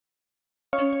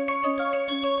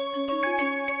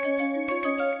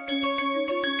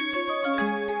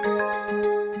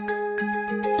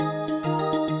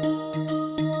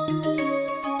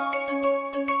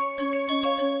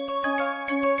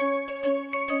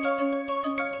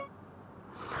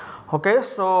Okay,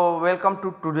 so welcome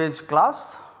to today's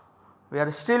class. We are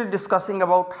still discussing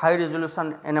about high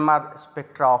resolution NMR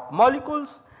spectra of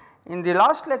molecules. In the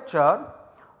last lecture,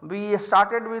 we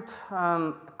started with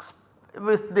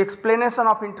the explanation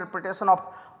of interpretation of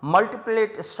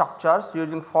multiplet structures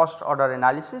using first order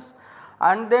analysis,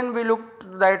 and then we looked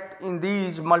that in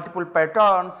these multiple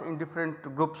patterns in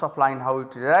different groups of line how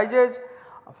it arises,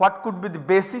 what could be the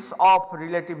basis of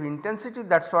relative intensity,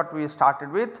 that is what we started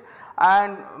with,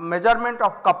 and measurement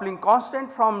of coupling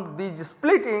constant from these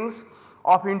splittings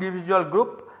of individual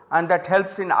group, and that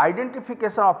helps in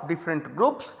identification of different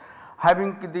groups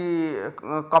having the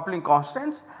coupling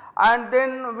constants. And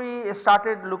then we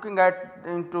started looking at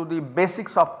into the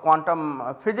basics of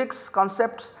quantum physics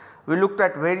concepts. We looked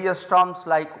at various terms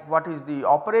like what is the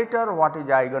operator, what is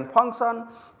the eigenfunction,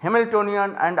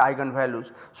 Hamiltonian and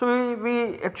eigenvalues. So,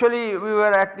 we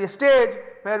were at the stage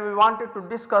where we wanted to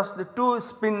discuss the two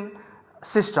spin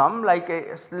system, like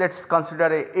let us consider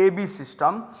a AB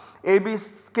system. AB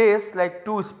case like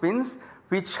two spins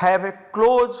which have a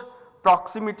close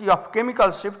proximity of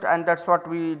chemical shift, and that is what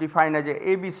we define as a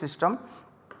AB system.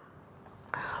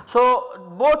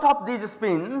 So, both of these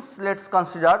spins let us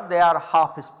consider they are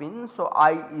half spins. So,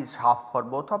 I is half for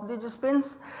both of these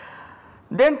spins.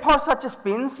 Then for such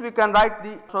spins we can write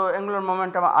the, so angular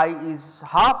momentum I is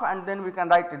half, and then we can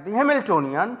write it the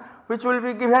Hamiltonian, which will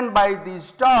be given by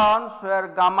these terms where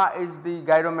gamma is the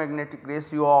gyromagnetic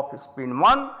ratio of spin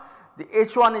 1, the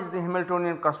H1 is the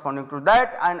Hamiltonian corresponding to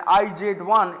that, and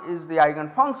IZ1 is the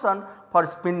eigenfunction for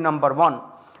spin number 1.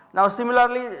 Now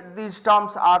similarly these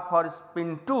terms are for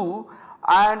spin 2,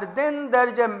 and then there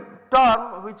is a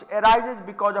term which arises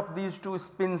because of these two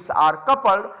spins are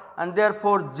coupled, and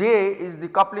therefore J is the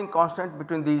coupling constant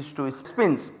between these two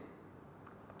spins.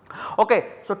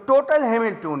 Okay, so total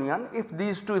Hamiltonian if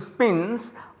these two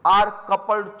spins are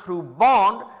coupled through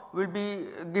bond will be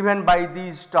given by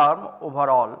these term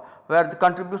overall, where the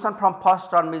contribution from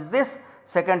first term is this,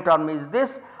 second term is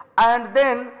this, and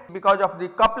then because of the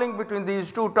coupling between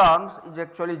these two terms is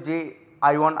actually J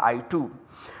I1 I2.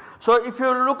 So, if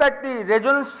you look at the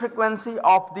resonance frequency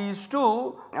of these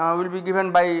two will be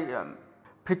given by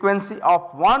frequency of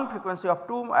 1, frequency of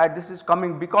 2, this is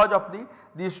coming because of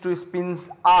these two spins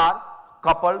are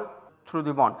coupled through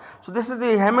the bond. So, this is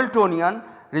the Hamiltonian,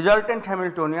 resultant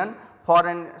Hamiltonian for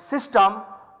a system,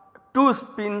 two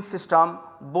spin system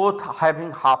both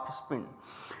having half spin.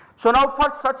 So, now for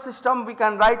such system we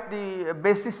can write the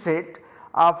basis set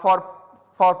for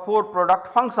 4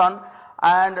 product function,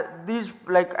 and these,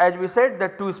 like as we said, the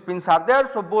two spins are there.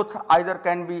 So, both either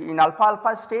can be in alpha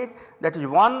alpha state, that is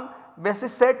one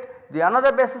basis set, the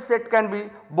another basis set can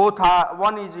be both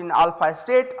one is in alpha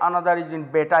state, another is in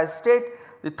beta state,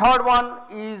 the third one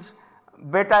is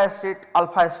beta state,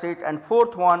 alpha state, and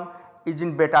fourth one is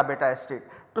in beta beta state.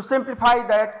 To simplify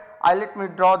that, let me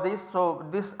draw this. So,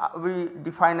 this we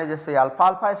define as a say alpha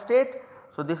alpha state.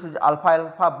 So, this is alpha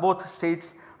alpha, both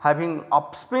states having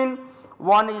up spin,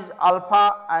 one is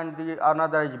alpha and the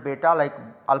another is beta, like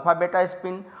alpha beta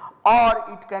spin, or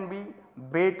it can be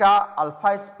beta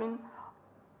alpha spin,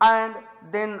 and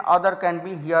then other can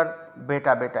be here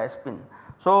beta beta spin.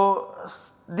 So,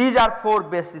 these are 4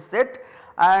 basis set,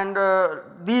 and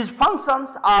these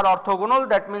functions are orthogonal,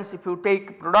 that means if you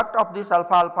take product of this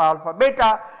alpha alpha alpha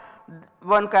beta,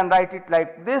 one can write it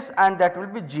like this and that will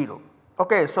be 0.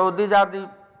 Okay, so, these are the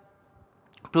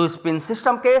two spin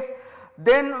system case.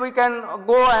 Then we can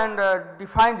go and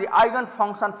define the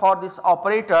eigenfunction for this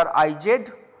operator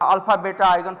Iz, alpha beta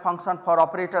eigenfunction for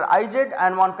operator Iz,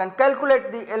 and one can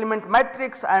calculate the element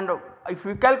matrix, and if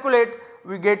we calculate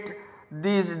we get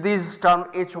these term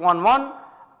H11,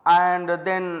 and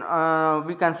then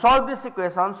we can solve this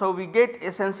equation. So, we get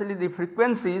essentially the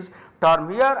frequencies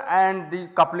term here and the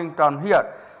coupling term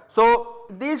here. So,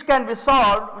 these can be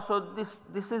solved. So,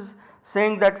 this is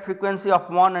saying that frequency of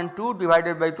 1 and 2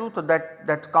 divided by 2, so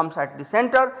that comes at the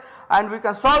center, and we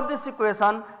can solve this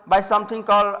equation by something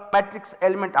called matrix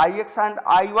element Ix and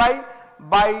Iy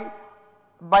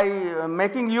by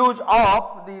making use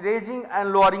of the raising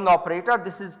and lowering operator.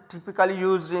 This is typically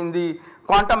used in the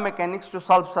quantum mechanics to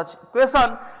solve such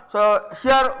equation. So,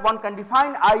 here one can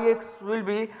define Ix will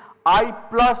be I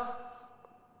plus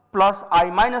I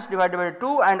minus divided by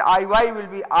 2, and Iy will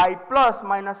be I plus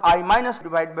minus I minus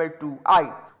divided by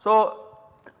 2I. So,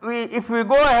 if we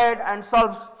go ahead and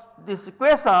solve this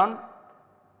equation,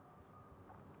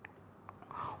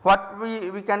 what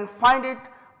we can find it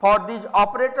for these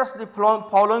operators, the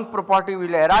following property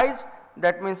will arise,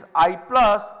 that means I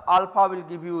plus alpha will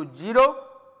give you 0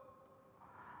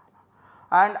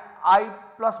 and I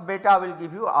plus beta will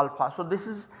give you alpha. So, this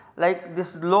is like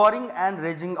this lowering and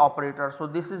raising operator. So,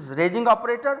 this is raising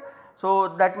operator. So,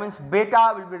 that means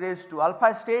beta will be raised to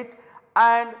alpha state,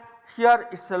 and here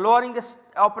it is a lowering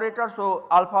operator. So,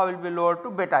 alpha will be lowered to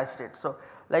beta state. So,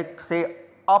 like say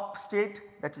up state,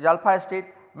 that is alpha state,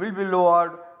 will be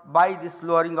lowered by this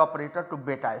lowering operator to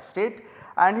beta state,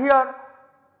 and here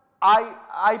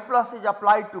I plus is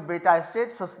applied to beta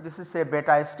state. So, this is a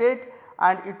beta state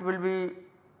and it will be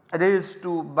raised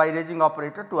to by raising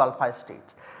operator to alpha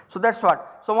state. So, that is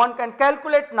what. So, one can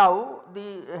calculate now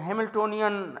the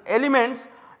Hamiltonian elements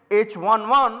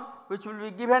H11, which will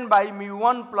be given by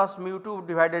mu1 plus mu2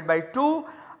 divided by 2,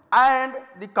 and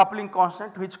the coupling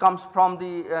constant which comes from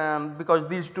the because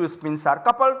these two spins are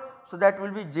coupled. So, that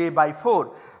will be J by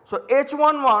 4. So,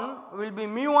 H11 will be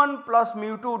mu1 plus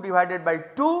mu2 divided by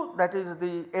 2, that is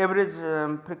the average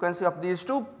frequency of these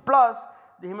two, plus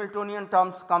the Hamiltonian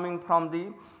terms coming from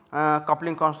the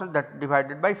coupling constant, that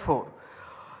divided by 4.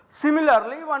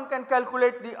 Similarly, one can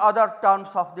calculate the other terms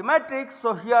of the matrix.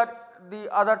 So, here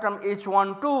the other term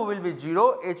H12 will be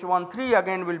 0, H13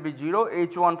 again will be 0,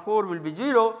 H14 will be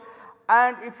 0,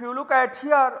 and if you look at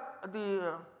here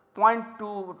the point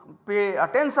to pay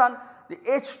attention, the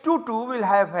H22 will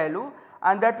have value,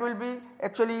 and that will be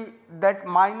actually that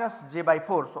minus J by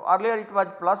 4. So, earlier it was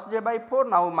plus J by 4,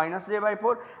 now minus J by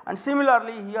 4, and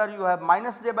similarly here you have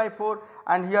minus J by 4,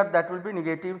 and here that will be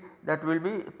negative, that will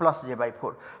be plus J by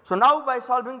 4. So, now by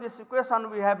solving this equation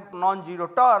we have non-zero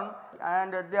term,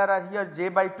 and there are here J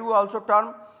by 2 also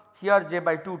term, here J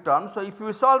by 2 term. So, if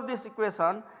we solve this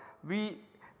equation, we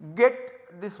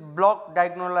get this block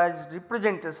diagonalized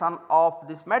representation of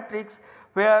this matrix,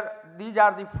 where these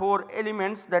are the 4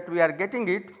 elements that we are getting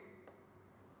it.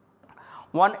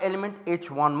 One element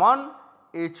H11,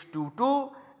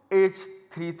 H22,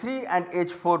 H33 and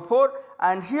H44,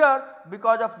 and here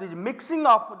because of the mixing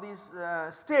of these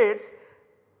states,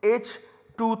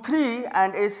 H23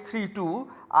 and H32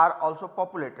 are also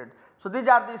populated. So, these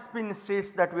are the spin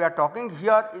states that we are talking.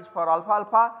 Here is for alpha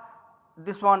alpha,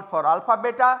 this one for alpha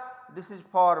beta, this is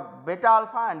for beta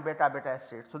alpha and beta beta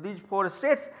states. So, these 4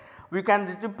 states we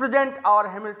can represent our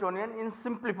Hamiltonian in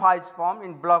simplified form,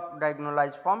 in block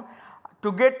diagonalized form,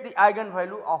 to get the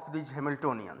eigenvalue of these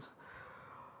Hamiltonians.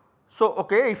 So,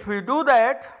 okay, if we do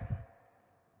that,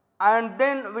 and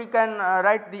then we can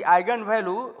write the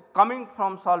eigenvalue coming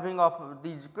from solving of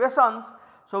these equations.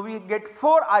 So, we get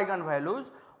 4 eigenvalues,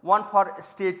 one for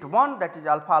state 1, that is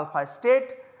alpha alpha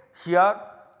state here,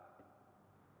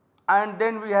 and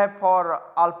then we have for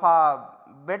alpha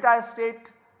beta state,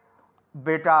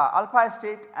 beta alpha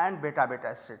state and beta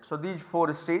beta state. So, these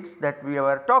 4 states that we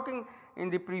were talking in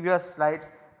the previous slides,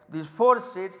 these 4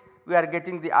 states we are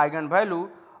getting the eigenvalue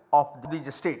of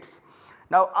these states.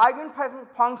 Now,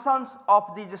 eigenfunctions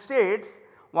of these states,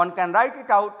 one can write it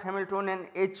out, Hamiltonian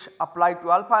H applied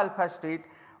to alpha alpha state,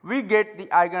 we get the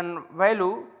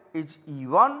eigenvalue is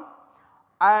E1,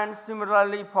 and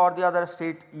similarly for the other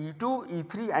state E2,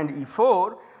 E3 and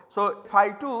E4. So, phi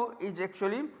 2 is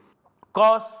actually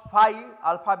cos phi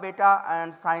alpha beta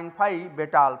and sin phi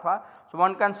beta alpha. So,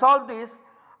 one can solve this,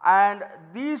 and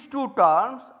these two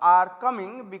terms are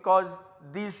coming because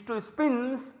these two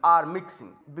spins are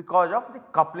mixing because of the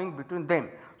coupling between them.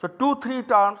 So, 2-3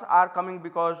 terms are coming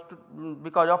because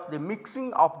of the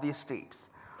mixing of these states.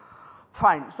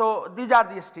 Fine. So, these are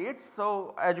the states.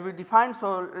 So, as we defined,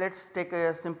 so let us take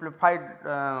a simplified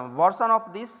version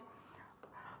of this.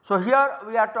 So, here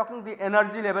we are talking the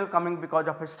energy level coming because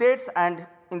of states, and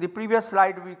in the previous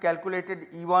slide we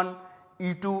calculated E1,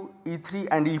 E2, E3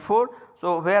 and E4.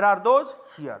 So, where are those?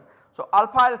 Here. So,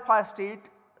 alpha alpha state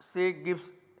say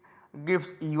gives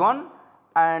E1,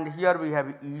 and here we have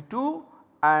E2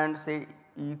 and say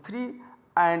E3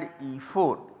 and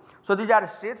E4. So, these are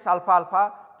states alpha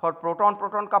alpha for proton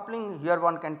proton coupling. Here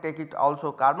one can take it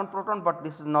also carbon proton, but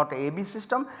this is not a AB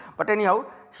system, but anyhow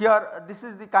here this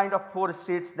is the kind of 4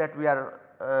 states that we are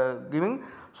giving.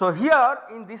 So, here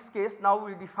in this case now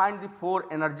we define the 4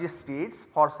 energy states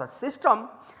for such system.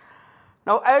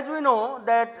 Now, as we know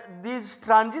that these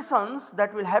transitions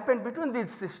that will happen between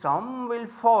these system will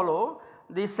follow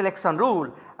the selection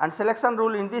rule, and selection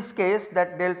rule in this case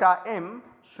that delta m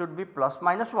should be plus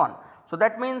minus 1. So,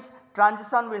 that means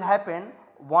transition will happen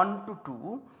 1 to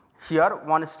 2, here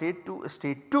one state to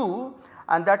state 2,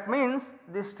 and that means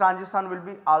this transition will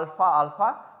be alpha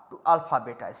alpha to alpha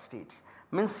beta states,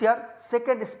 means here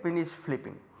second spin is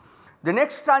flipping. The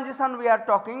next transition we are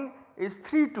talking is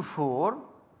 3 to 4.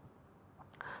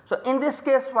 So, in this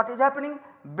case what is happening,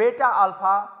 beta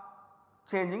alpha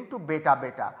changing to beta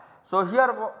beta. So,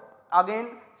 here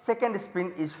again second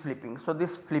spin is flipping. So,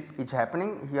 this flip is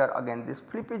happening here, again this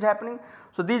flip is happening.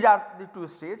 So, these are the two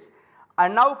states,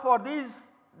 and now for these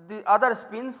the other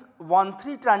spins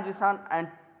 1,3 transition and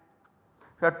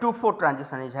here 2,4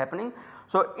 transition is happening.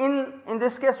 So, in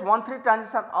this case 1,3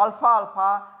 transition alpha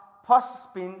alpha first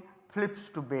spin flips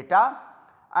to beta,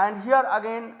 and here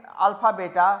again alpha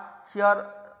beta, here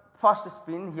first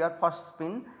spin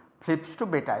flips to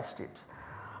beta states.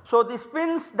 So, the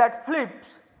spins that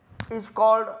flips is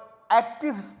called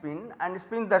active spin, and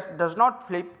spin that does not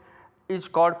flip is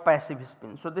called passive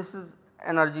spin. So, this is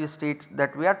energy state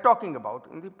that we are talking about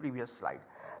in the previous slide.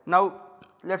 Now,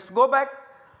 let us go back.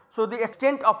 So, the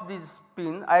extent of this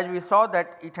spin, as we saw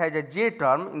that it has a J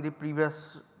term in the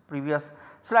previous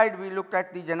slide, we looked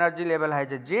at the energy level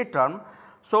has a J term.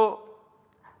 So,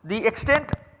 the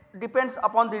extent depends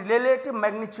upon the relative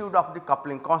magnitude of the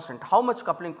coupling constant, how much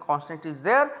coupling constant is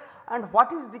there and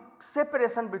what is the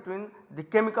separation between the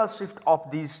chemical shift of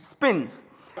these spins.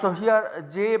 So, here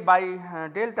J by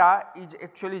delta is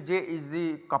actually J is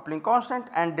the coupling constant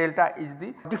and delta is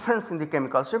the difference in the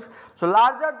chemical shift. So,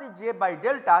 larger the J by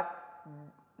delta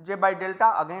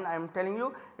again I am telling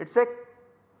you it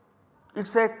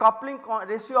is a coupling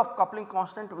ratio of coupling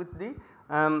constant with the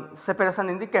separation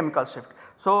in the chemical shift.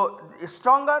 So,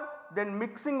 stronger then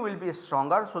mixing will be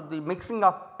stronger. So, the mixing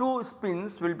of two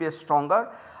spins will be stronger,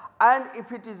 and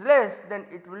if it is less then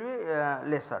it will be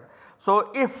lesser.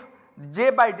 So, if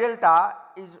J by delta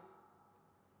is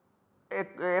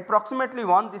approximately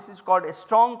 1, this is called a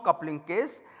strong coupling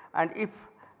case, and if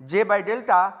J by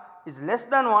delta is less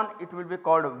than 1 it will be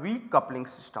called a weak coupling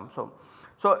system. So,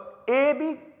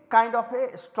 AB kind of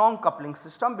a strong coupling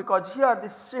system, because here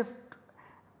this shift,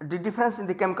 the difference in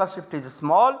the chemical shift is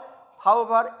small.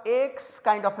 However, X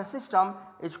kind of a system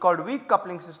is called weak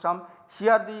coupling system.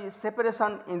 Here the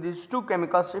separation in these two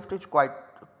chemical shift is quite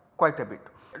a bit.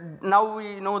 Now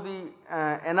we know the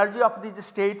energy of these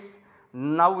states,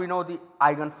 now we know the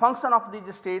eigen function of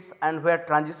these states and where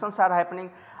transitions are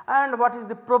happening and what is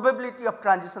the probability of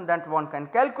transition that one can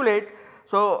calculate.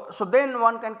 So, then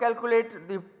one can calculate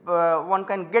the one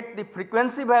can get the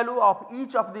frequency value of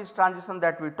each of these transitions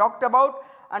that we talked about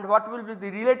and what will be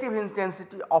the relative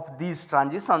intensity of these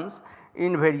transitions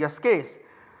in various cases.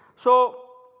 So,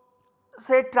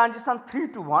 say transition 3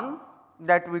 to 1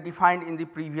 that we defined in the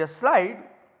previous slide,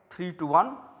 3 to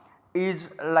 1 is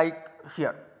like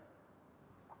here,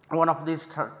 one of these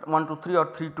 1 to 3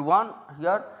 or 3 to 1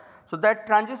 here. So, that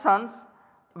transitions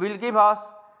will give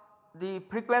us the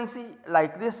frequency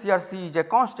like this, here C is a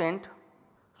constant.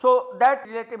 So, that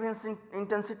relative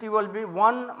intensity will be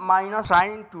 1 minus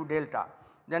sine 2 delta,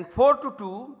 then 4 to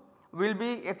 2 will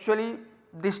be actually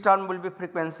this term will be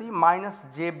frequency minus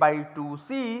J by 2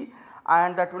 C,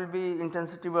 and that will be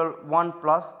intensity will 1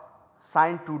 plus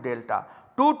sine 2 delta.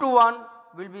 2 to 1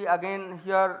 will be again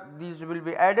here, these will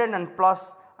be added and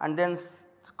plus, and then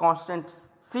constant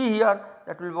C here,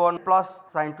 that will be 1 plus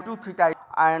sine 2 theta,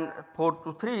 and 4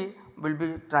 to 3 will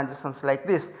be transitions like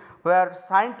this, where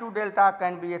sine 2 delta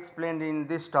can be explained in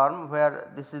this term,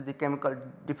 where this is the chemical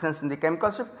difference in the chemical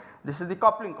shift, this is the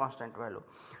coupling constant value.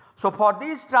 So, for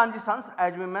these transitions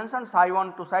as we mentioned psi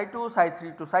 1 to psi 2, psi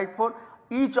 3 to psi 4,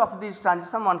 each of these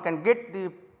transitions one can get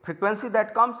the frequency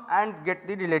that comes and get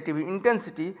the relative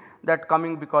intensity that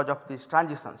coming because of these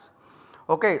transitions.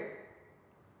 Okay.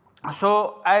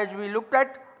 So, as we looked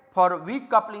at for weak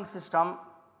coupling system,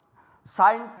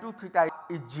 sine 2 theta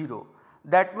is 0,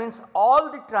 that means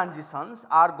all the transitions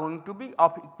are going to be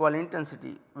of equal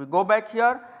intensity. We go back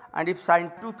here, and if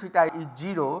sine 2 theta is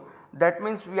 0, that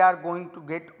means we are going to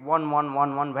get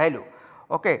 1111 value.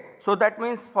 Okay. So, that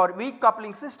means for weak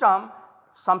coupling system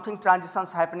something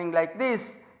transitions happening like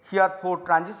this, here 4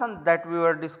 transitions that we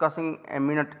were discussing a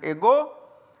minute ago.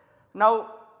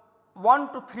 Now,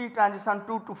 1 to 3 transition,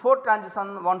 2 to 4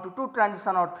 transition, 1 to 2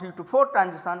 transition or 3 to 4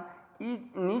 transition,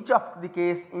 in each of the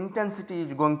case intensity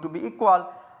is going to be equal,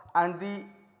 and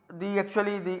the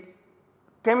actually the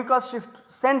chemical shift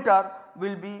center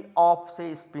will be of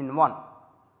say spin 1.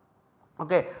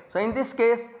 Okay. So, in this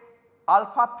case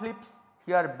alpha flips,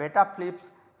 here beta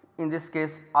flips, in this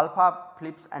case alpha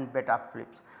flips and beta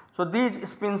flips. So, these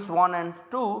spins 1 and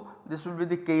 2, this will be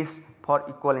the case for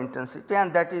equal intensity,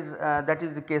 and that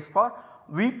is the case for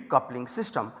weak coupling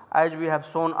system as we have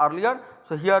shown earlier.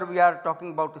 So, here we are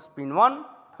talking about spin 1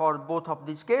 for both of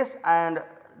these case, and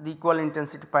the equal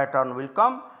intensity pattern will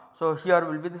come. So, here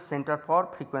will be the center for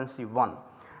frequency 1.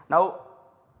 Now,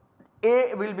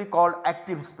 A will be called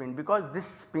active spin because this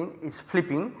spin is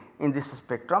flipping in this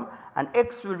spectrum, and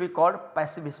X will be called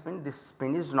passive spin, this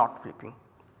spin is not flipping.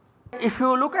 If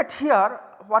you look at here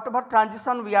whatever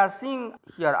transition we are seeing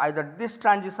here, either this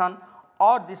transition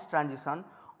or this transition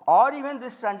or even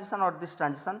this transition or this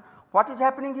transition, what is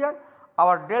happening here?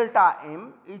 Our delta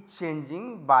M is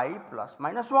changing by plus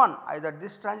minus 1, either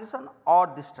this transition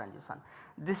or this transition.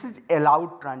 This is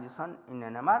allowed transition in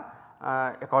NMR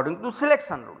according to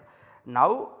selection rule.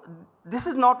 Now this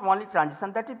is not only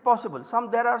transition that is possible,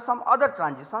 there are some other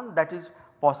transition that is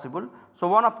possible. So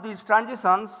one of these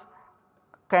transitions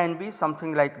can be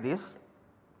something like this,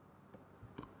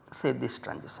 say this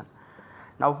transition.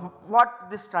 Now what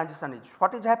this transition is,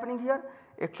 what is happening here?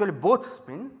 Actually both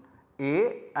spin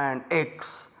A and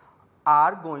X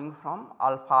are going from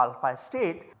alpha alpha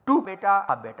state to beta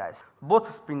beta state.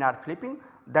 Both spin are flipping,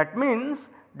 that means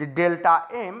the delta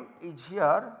M is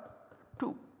here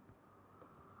 2.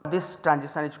 This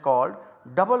transition is called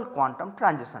double quantum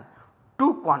transition.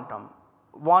 2 quantum,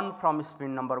 one from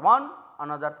spin number 1,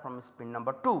 another from spin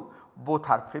number 2, both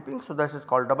are flipping. So that is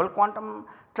called double quantum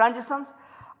transitions.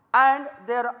 And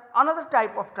there another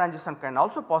type of transition can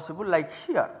also possible, like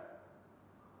here.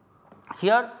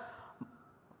 Here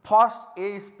first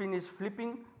A spin is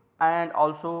flipping and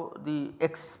also the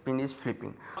X spin is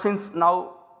flipping. Since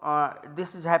now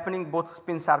this is happening, both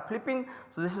spins are flipping,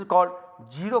 so this is called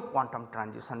 0 quantum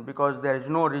transition because there is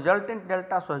no resultant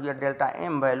delta. So here delta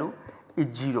M value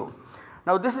is 0.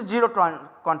 Now this is 0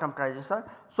 quantum transition.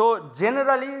 So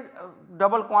generally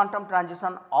double quantum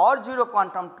transition or 0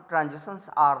 quantum transitions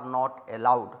are not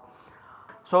allowed.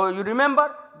 So you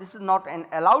remember, this is not an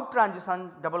allowed transition,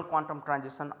 double quantum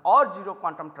transition or 0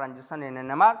 quantum transition in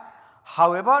NMR.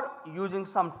 However, using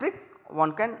some trick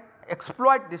one can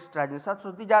exploit this transition.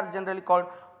 So these are generally called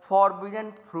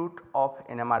forbidden fruit of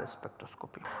NMR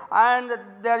spectroscopy, and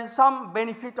there is some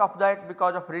benefit of that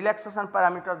because of relaxation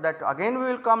parameter, that again we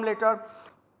will come later.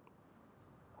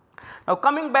 Now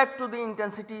coming back to the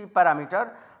intensity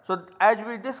parameter. So as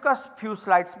we discussed few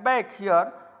slides back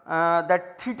here,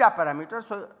 that theta parameter.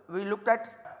 So we looked at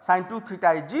sin 2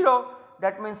 theta is 0,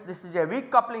 that means this is a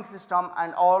weak coupling system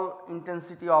and all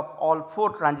intensity of all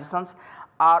 4 transitions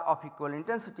are of equal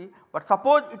intensity. But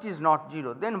suppose it is not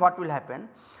 0, then what will happen?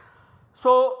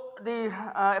 So the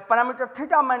parameter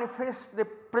theta manifests the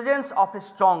presence of a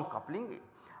strong coupling,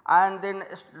 and then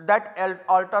that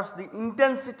alters the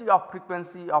intensity of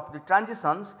frequency of the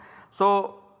transitions.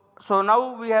 So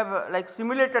now we have like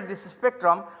simulated this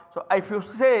spectrum. So if you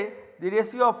say the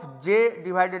ratio of J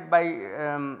divided by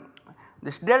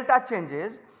this delta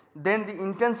changes, then the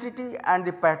intensity and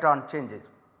the pattern changes.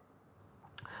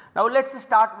 Now let us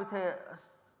start with a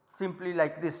simply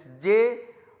like this, J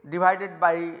divided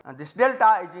by this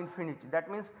delta is infinity,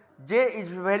 that means J is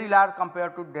very large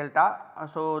compared to delta.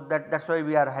 So that is why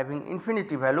we are having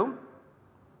infinity value.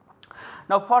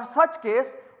 Now for such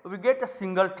case we get a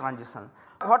single transition.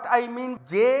 What I mean,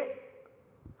 J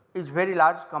is very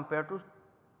large compared to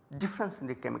difference in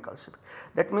the chemical shift,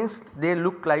 that means they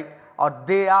look like or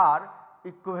they are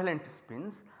equivalent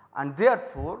spins and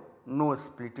therefore no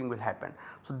splitting will happen.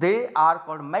 So they are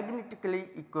called magnetically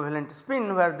equivalent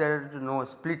spin where there is no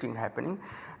splitting happening.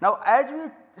 Now as we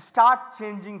start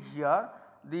changing here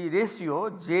the ratio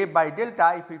J by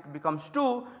delta, if it becomes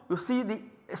 2, you see the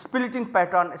splitting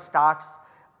pattern starts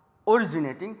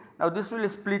originating. Now this will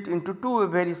split into 2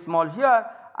 very small here,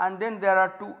 and then there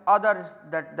are 2 others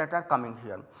that are coming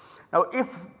here. Now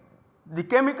if the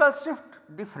chemical shift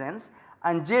difference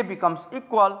and J becomes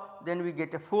equal, then we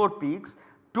get a 4 peaks.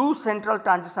 2 central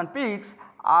transition peaks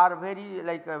are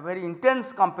very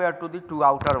intense compared to the 2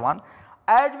 outer one.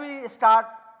 As we start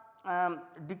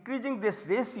decreasing this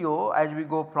ratio, as we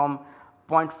go from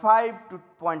 0.5 to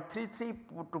 0.33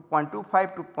 to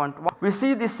 0.25 to 0.1, we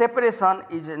see the separation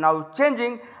is now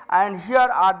changing, and here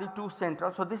are the 2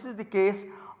 central. So this is the case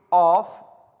of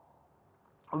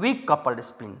weak coupled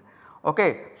spin.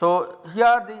 Okay. So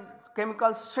here the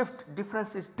chemical shift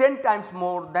difference is 10 times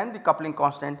more than the coupling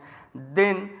constant,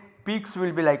 then peaks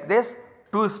will be like this,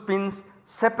 2 spins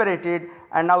separated,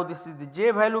 and now this is the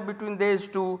J value between these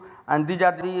 2, and these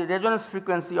are the resonance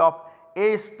frequency of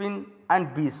A spin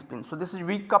and B spin. So this is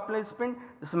weak coupled spin,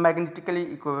 this is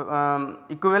magnetically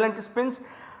equivalent spins.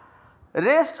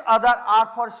 Rest other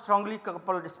are for strongly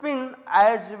coupled spin.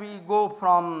 As we go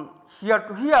from here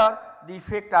to here, the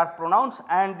effect are pronounced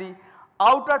and the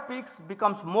outer peaks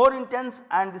becomes more intense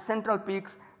and the central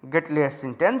peaks get less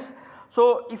intense.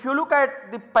 So if you look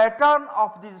at the pattern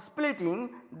of this splitting,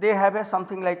 they have a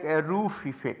something like a roof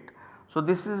effect. So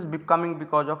this is becoming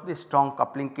because of the strong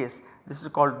coupling case, this is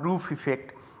called roof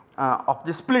effect of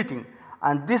the splitting,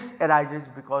 and this arises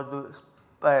because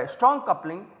the strong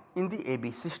coupling in the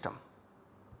AB system.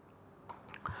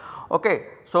 Okay.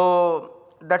 So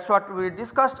that is what we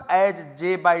discussed, as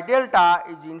J by delta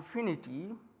is infinity,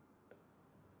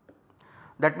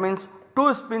 that means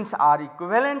two spins are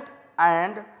equivalent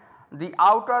and the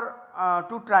outer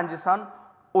two transition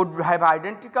would have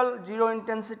identical 0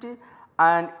 intensity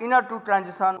and inner two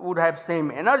transition would have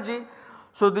same energy.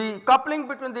 So, the coupling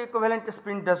between the equivalent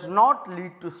spin does not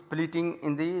lead to splitting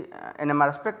in the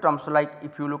NMR spectrum. So, like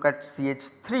if you look at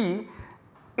CH3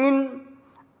 in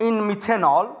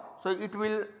methanol, so it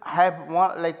will have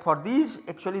one, like for these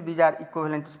actually these are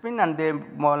equivalent spin and they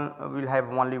will have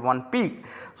only one peak.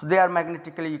 So, they are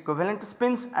magnetically equivalent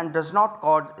spins and does not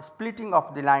cause splitting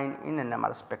of the line in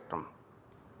NMR spectrum.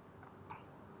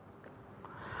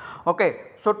 Okay.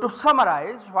 So, to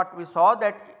summarize what we saw,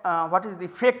 that what is the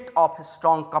effect of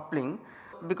strong coupling.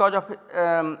 Because of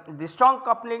the strong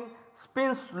coupling,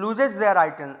 spins loses their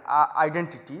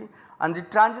identity and the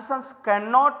transitions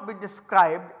cannot be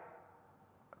described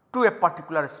to a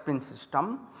particular spin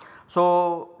system.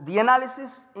 So, the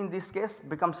analysis in this case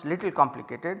becomes little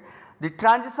complicated. The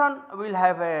transition will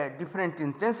have a different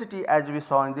intensity as we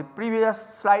saw in the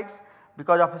previous slides.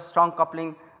 Because of strong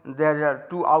coupling, there are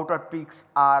two outer peaks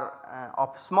are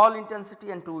of small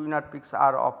intensity and two inner peaks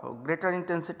are of greater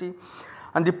intensity,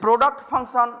 and the product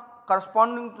function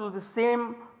corresponding to the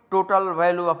same total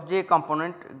value of J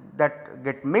component that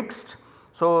get mixed.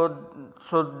 So,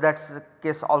 that is the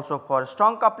case also for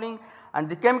strong coupling, and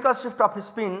the chemical shift of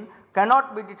spin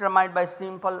cannot be determined by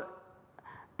simple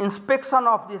inspection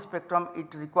of the spectrum.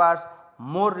 It requires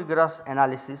more rigorous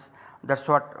analysis. That is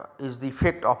what is the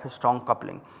effect of a strong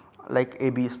coupling like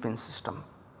AB spin system.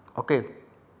 Okay.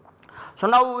 So,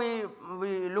 now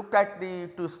we looked at the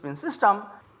two spin system.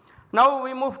 Now,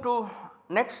 we move to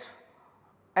next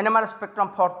NMR spectrum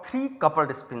for 3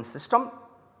 coupled spin system.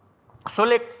 So,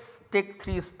 let us take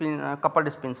 3 spin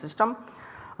coupled spin system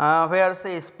where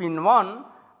say spin 1,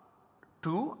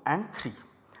 2 and 3.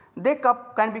 They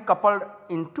can be coupled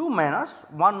in 2 manners.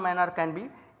 One manner can be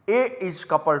A is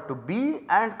coupled to B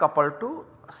and coupled to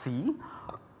C,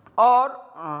 or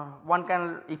one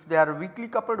can, if they are weakly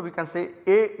coupled, we can say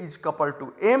A is coupled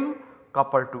to M,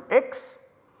 coupled to X.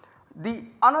 The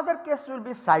another case will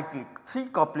be cyclic, 3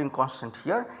 coupling constant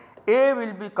here. A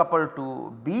will be coupled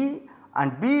to B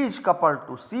and B is coupled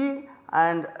to C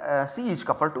and C is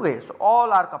coupled to A. So,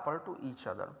 all are coupled to each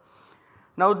other.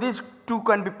 Now, these two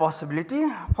can be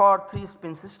possibility for 3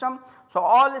 spin system. So,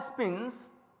 all spins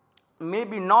may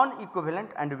be non-equivalent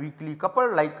and weakly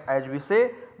coupled, like as we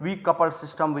say weak coupled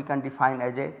system we can define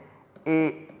as a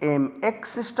AMX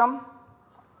system,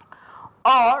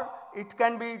 or it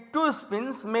can be 2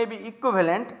 spins may be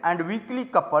equivalent and weakly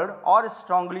coupled or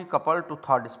strongly coupled to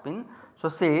third spin. So,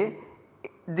 say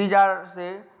these are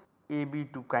say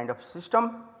AB2 kind of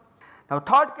system. Now,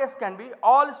 third case can be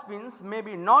all spins may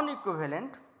be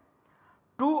non-equivalent,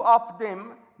 2 of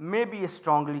them may be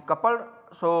strongly coupled.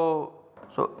 So,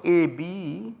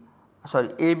 ABX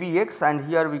and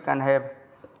here we can have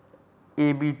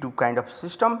AB2 kind of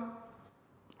system.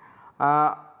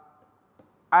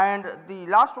 And the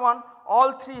last one,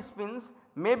 all 3 spins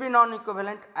may be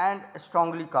non-equivalent and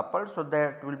strongly coupled. So,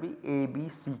 that will be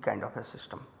ABC kind of a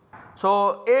system.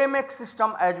 So, AMX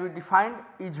system as we defined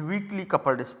is weakly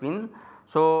coupled spin.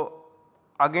 So,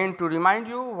 again to remind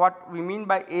you what we mean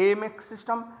by AMX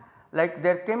system, like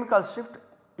their chemical shift,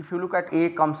 if you look at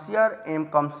A comes here, M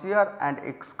comes here and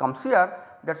X comes here,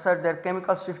 that is why their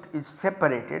chemical shift is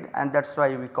separated and that is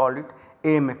why we called it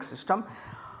AMX system.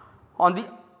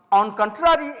 On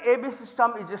contrary, AB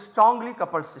system is a strongly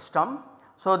coupled system.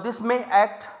 So, this may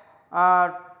act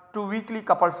to weakly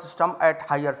coupled system at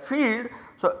higher field.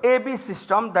 So, AB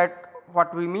system, that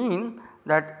what we mean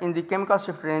that in the chemical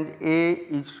shift range A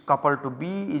is coupled to B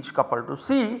is coupled to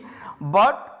C,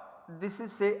 but this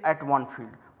is say at one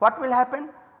field. What will happen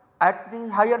at the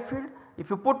higher field? If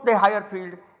you put the higher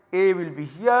field, A will be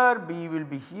here, B will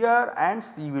be here and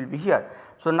C will be here.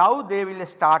 So, now they will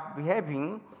start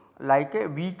behaving like a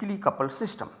weakly coupled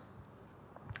system.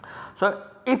 So,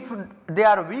 if they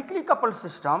are weakly coupled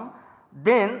system,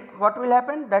 then what will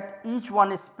happen that each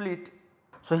one is split.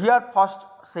 So, here first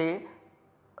say,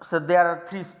 so there are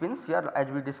 3 spins here as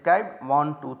we described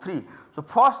 1, 2, 3. So,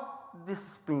 first this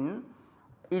spin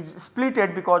is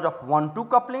splitted because of 1-2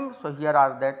 coupling. So, here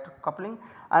are that coupling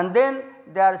and then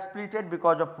they are splitted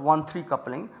because of 1-3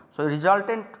 coupling. So,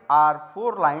 resultant are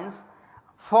 4 lines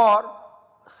for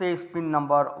say spin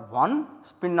number 1.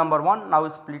 Spin number 1 now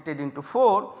is splitted into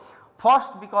 4,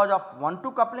 first because of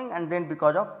 1-2 coupling and then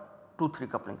because of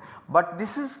 2-3 coupling, but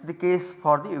this is the case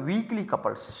for the weakly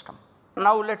coupled system.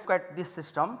 Now, let us look at this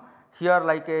system here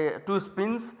like a 2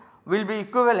 spins, will be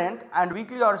equivalent and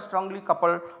weakly or strongly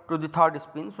coupled to the third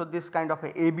spin. So, this kind of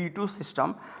a AB2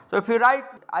 system. So, if you write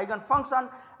eigenfunction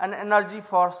and energy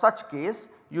for such case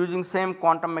using same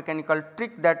quantum mechanical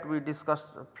trick that we discussed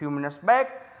a few minutes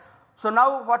back. So,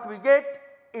 now what we get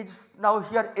is now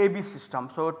here AB system.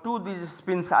 So, two these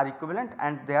spins are equivalent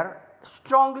and they are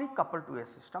strongly coupled to a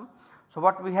system. So,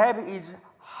 what we have is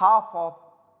half of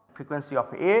frequency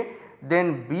of A,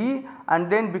 then B, and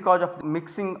then because of the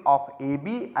mixing of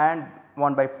AB and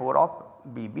 1/4 of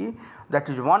BB, that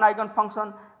is one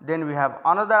eigenfunction. Then we have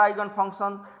another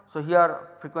eigenfunction. So, here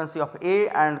frequency of A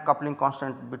and coupling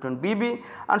constant between BB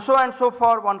and so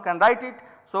forth, one can write it.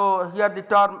 So, here the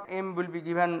term M will be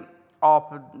given of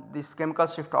this chemical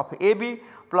shift of AB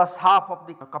plus half of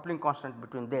the coupling constant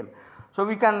between them. So,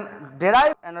 we can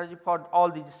derive energy for all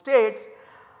these states,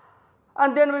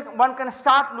 and then one can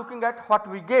start looking at what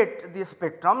we get the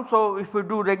spectrum. So, if we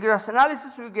do rigorous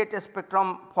analysis, we get a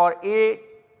spectrum for A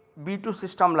B2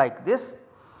 system like this.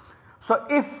 So,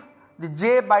 if the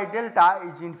J by delta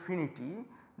is infinity,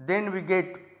 then we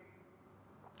get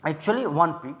actually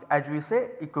one peak, as we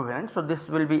say equivalent. So, this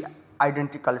will be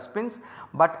identical spins,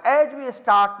 but as we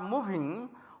start moving,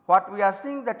 what we are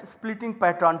seeing that splitting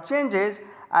pattern changes,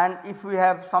 and if we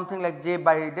have something like J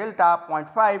by delta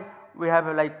 0.5, we have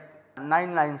like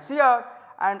 9 lines here,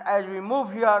 and as we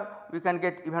move here we can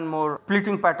get even more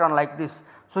splitting pattern like this.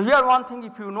 So, here one thing,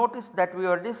 if you notice that we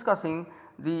are discussing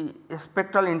the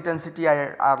spectral intensity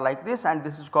are like this, and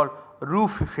this is called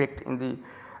roof effect in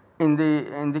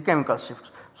the chemical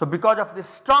shifts. So, because of this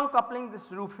strong coupling,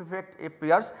 this roof effect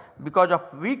appears. Because of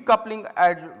weak coupling,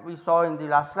 as we saw in the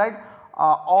last slide,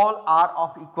 all are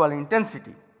of equal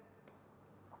intensity.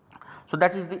 So,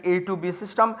 that is the A to B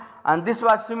system, and this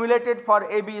was simulated for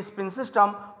AB spin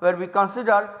system, where we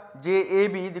consider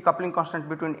JAB, the coupling constant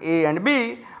between A and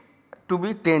B, to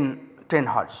be 10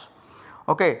 Hertz.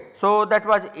 Okay. So, that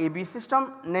was AB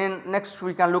system. Then next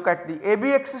we can look at the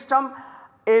ABX system.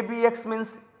 ABX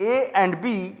means A and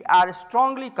B are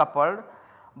strongly coupled,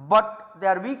 but they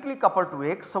are weakly coupled to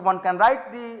X. So, one can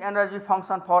write the energy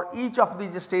function for each of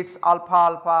these states alpha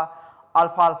alpha,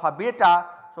 alpha alpha beta.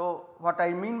 So, what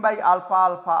I mean by alpha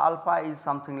alpha alpha is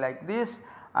something like this,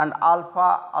 and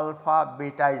alpha alpha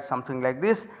beta is something like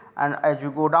this, and as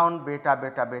you go down beta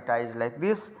beta beta is like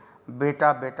this,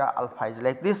 beta beta alpha is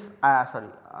like this,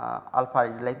 alpha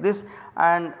is like this,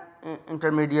 and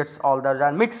intermediates all those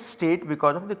are mixed state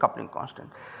because of the coupling constant.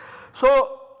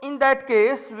 So, in that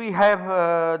case we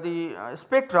have the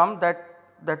spectrum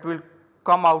that will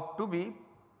come out to be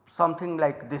something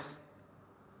like this.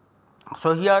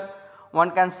 So, here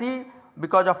one can see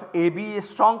because of AB a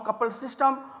strong coupled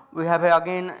system, we have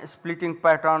again a splitting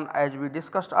pattern as we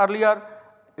discussed earlier.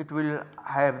 It will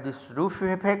have this roof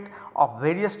effect of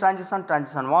various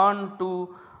transition 1,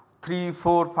 2, 3,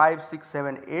 4, 5, 6,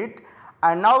 7, 8,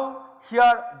 and now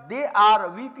here they are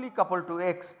weakly coupled to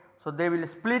X. So, they will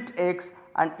split X,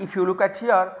 and if you look at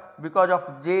here, because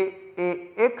of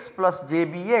JAX plus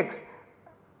JBX,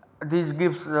 this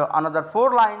gives another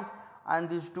 4 lines, and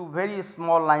these two very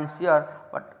small lines here,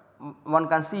 but one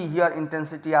can see here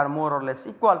intensity are more or less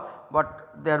equal, but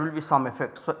there will be some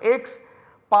effect. So, X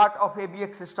part of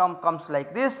ABX system comes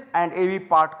like this and AB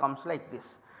part comes like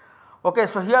this. Okay,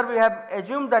 so, here we have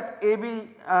assumed that AB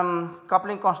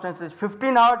coupling constant is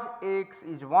 15 Hertz, AX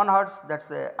is 1 Hertz, that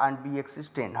is and BX is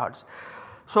 10 Hertz.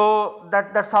 So,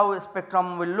 that is how a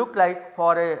spectrum will look like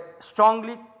for a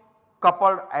strongly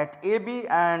coupled at AB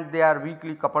and they are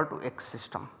weakly coupled to X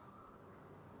system.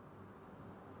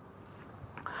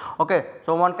 Okay,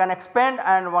 so, one can expand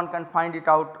and one can find it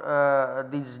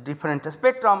out these different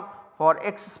spectrum for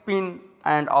X spin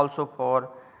and also for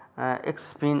X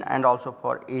spin and also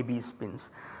for AB spins.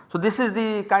 So, this is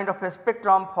the kind of a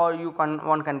spectrum for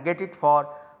one can get it for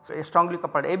a strongly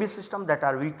coupled AB system that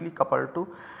are weakly coupled to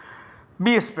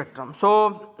B spectrum.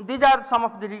 So, these are some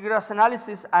of the rigorous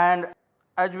analysis, and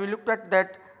as we looked at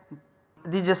that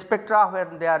these spectra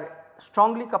where they are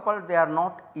strongly coupled, they are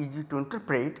not easy to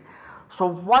interpret. So,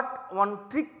 what one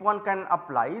trick one can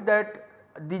apply, that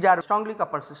these are strongly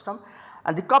coupled system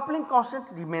and the coupling constant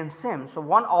remains same. So,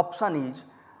 one option is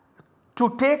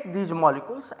to take these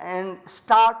molecules and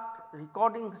start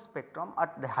recording the spectrum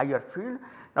at the higher field.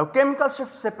 Now, chemical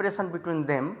shift separation between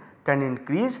them can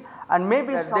increase, and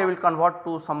maybe they will convert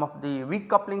to some of the weak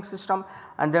coupling system,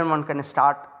 and then one can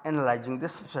start analyzing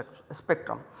this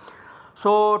spectrum.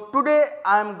 So, today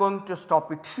I am going to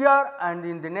stop it here, and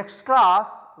in the next class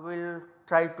we will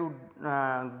try to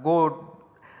go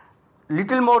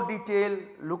little more detail,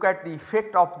 look at the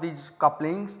effect of these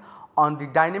couplings on the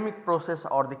dynamic process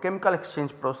or the chemical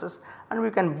exchange process, and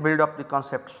we can build up the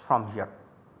concepts from here.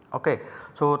 Okay.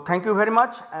 So, thank you very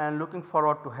much and looking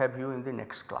forward to have you in the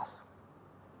next class.